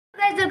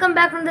Welcome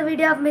back from the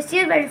video of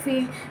mysterious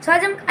battlefield. सो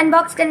आज हम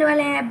unbox करने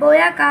वाले हैं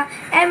बोया का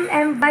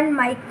MM1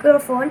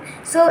 microphone.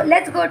 So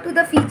let's go to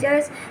the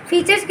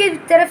features की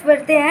तरफ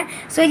बढ़ते हैं।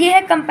 सो ये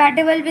है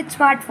compatible with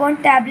smartphone,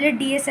 tablet,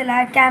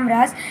 DSLR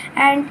cameras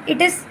and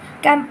it is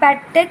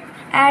compacted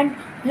and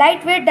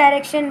lightweight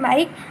direction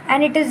mic,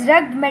 and it is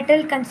rugged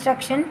metal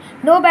construction,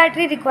 no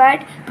battery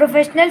required,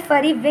 professional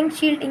furry wing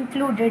shield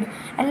included.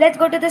 And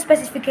let's go to the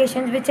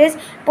specifications, which is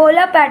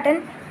polar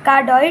pattern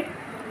cardioid,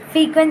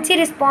 frequency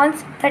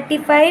response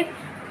 35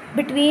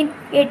 between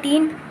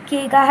 18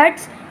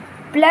 gigahertz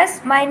plus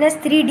minus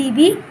 3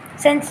 dB,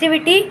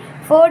 sensitivity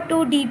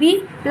 42 dB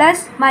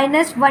plus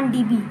minus 1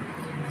 dB,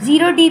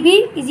 0 dB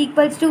is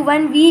equals to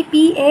 1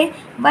 VPA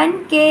 1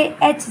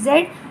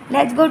 kHz.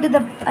 Let's go to the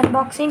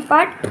unboxing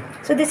part.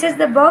 So this is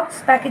the box.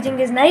 Packaging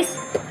is nice.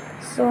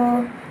 So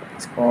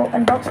इसको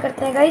unbox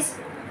करते हैं guys.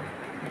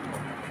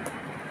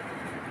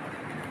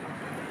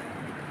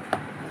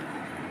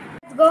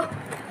 Let's go.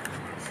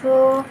 So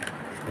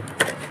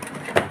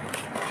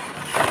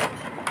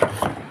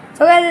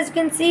guys, as you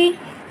can see,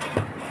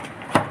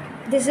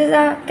 this is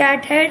a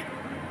cat head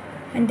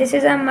and this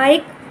is a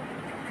mic,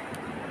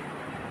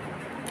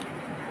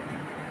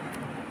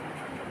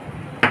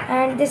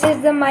 and this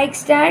is the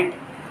mic stand.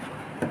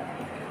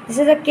 This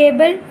is a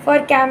cable for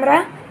camera,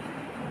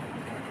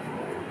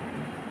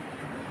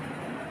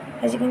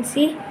 as you can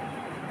see,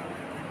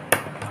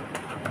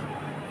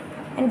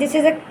 and this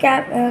is a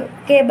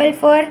cable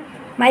for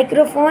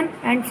microphone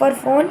and for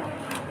phone,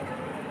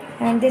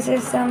 and this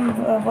is some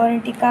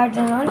warranty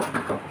cards and all,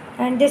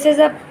 and this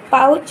is a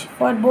pouch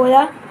for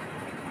Boya.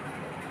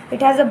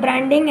 It has a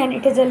branding and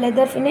it is a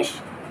leather finish.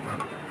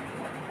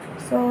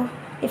 So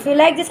if you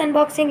like this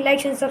unboxing,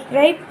 like and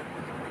subscribe.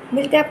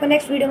 मिलते हैं आपको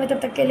next video में, तब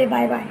तक के लिए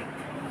bye bye.